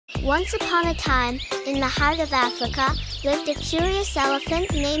Once upon a time, in the heart of Africa, lived a curious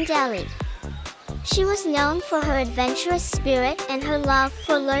elephant named Ellie. She was known for her adventurous spirit and her love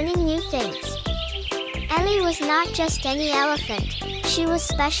for learning new things. Ellie was not just any elephant, she was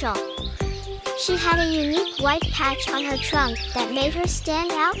special. She had a unique white patch on her trunk that made her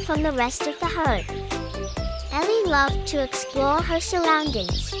stand out from the rest of the herd. Ellie loved to explore her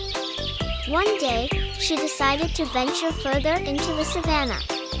surroundings. One day, she decided to venture further into the savannah.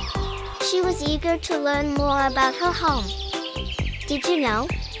 She was eager to learn more about her home. Did you know?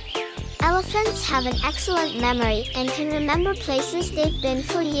 Elephants have an excellent memory and can remember places they've been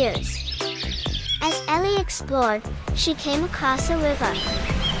for years. As Ellie explored, she came across a river.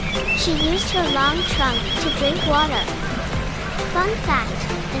 She used her long trunk to drink water. Fun fact,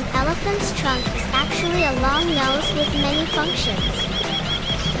 an elephant's trunk is actually a long nose with many functions.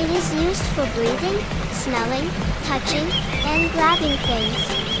 It is used for breathing, smelling, touching, and grabbing things.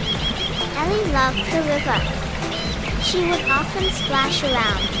 Ellie loved the river. She would often splash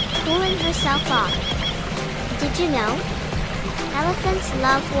around, cooling herself off. Did you know? Elephants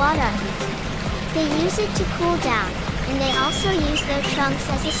love water. They use it to cool down, and they also use their trunks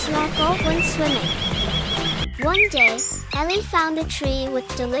as a snorkel when swimming. One day, Ellie found a tree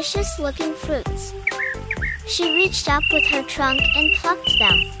with delicious-looking fruits. She reached up with her trunk and plucked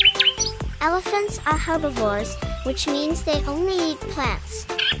them. Elephants are herbivores, which means they only eat plants.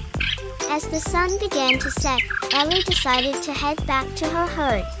 As the sun began to set, Ellie decided to head back to her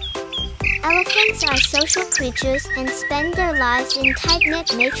herd. Elephants are social creatures and spend their lives in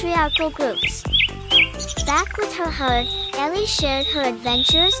tight-knit matriarchal groups. Back with her herd, Ellie shared her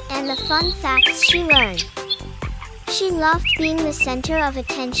adventures and the fun facts she learned. She loved being the center of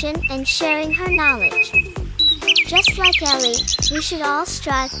attention and sharing her knowledge. Just like Ellie, we should all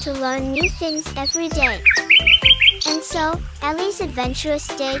strive to learn new things every day. And so, Ellie's adventurous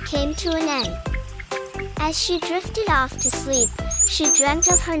day came to an end. As she drifted off to sleep, she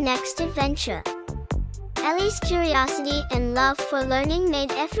dreamt of her next adventure. Ellie's curiosity and love for learning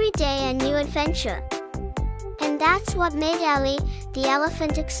made every day a new adventure. And that's what made Ellie, the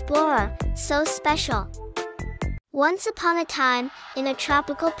elephant explorer, so special. Once upon a time, in a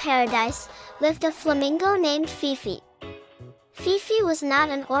tropical paradise, lived a flamingo named Fifi. Fifi was not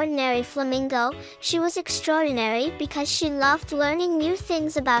an ordinary flamingo, she was extraordinary because she loved learning new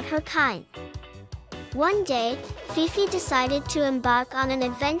things about her kind. One day, Fifi decided to embark on an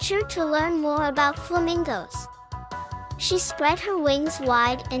adventure to learn more about flamingos. She spread her wings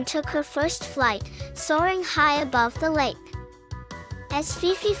wide and took her first flight, soaring high above the lake. As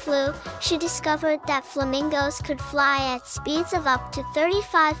Fifi flew, she discovered that flamingos could fly at speeds of up to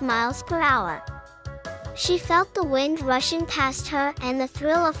 35 miles per hour. She felt the wind rushing past her and the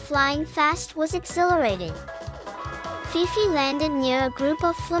thrill of flying fast was exhilarating. Fifi landed near a group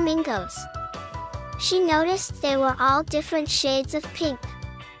of flamingos. She noticed they were all different shades of pink.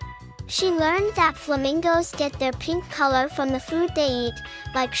 She learned that flamingos get their pink color from the food they eat,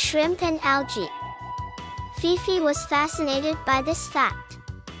 like shrimp and algae. Fifi was fascinated by this fact.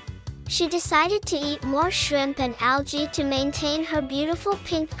 She decided to eat more shrimp and algae to maintain her beautiful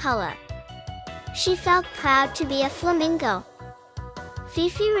pink color. She felt proud to be a flamingo.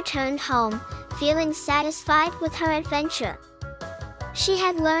 Fifi returned home, feeling satisfied with her adventure. She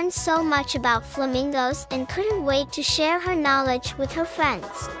had learned so much about flamingos and couldn't wait to share her knowledge with her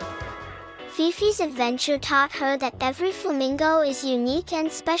friends. Fifi's adventure taught her that every flamingo is unique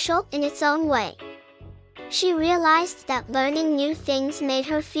and special in its own way. She realized that learning new things made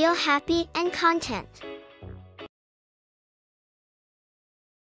her feel happy and content.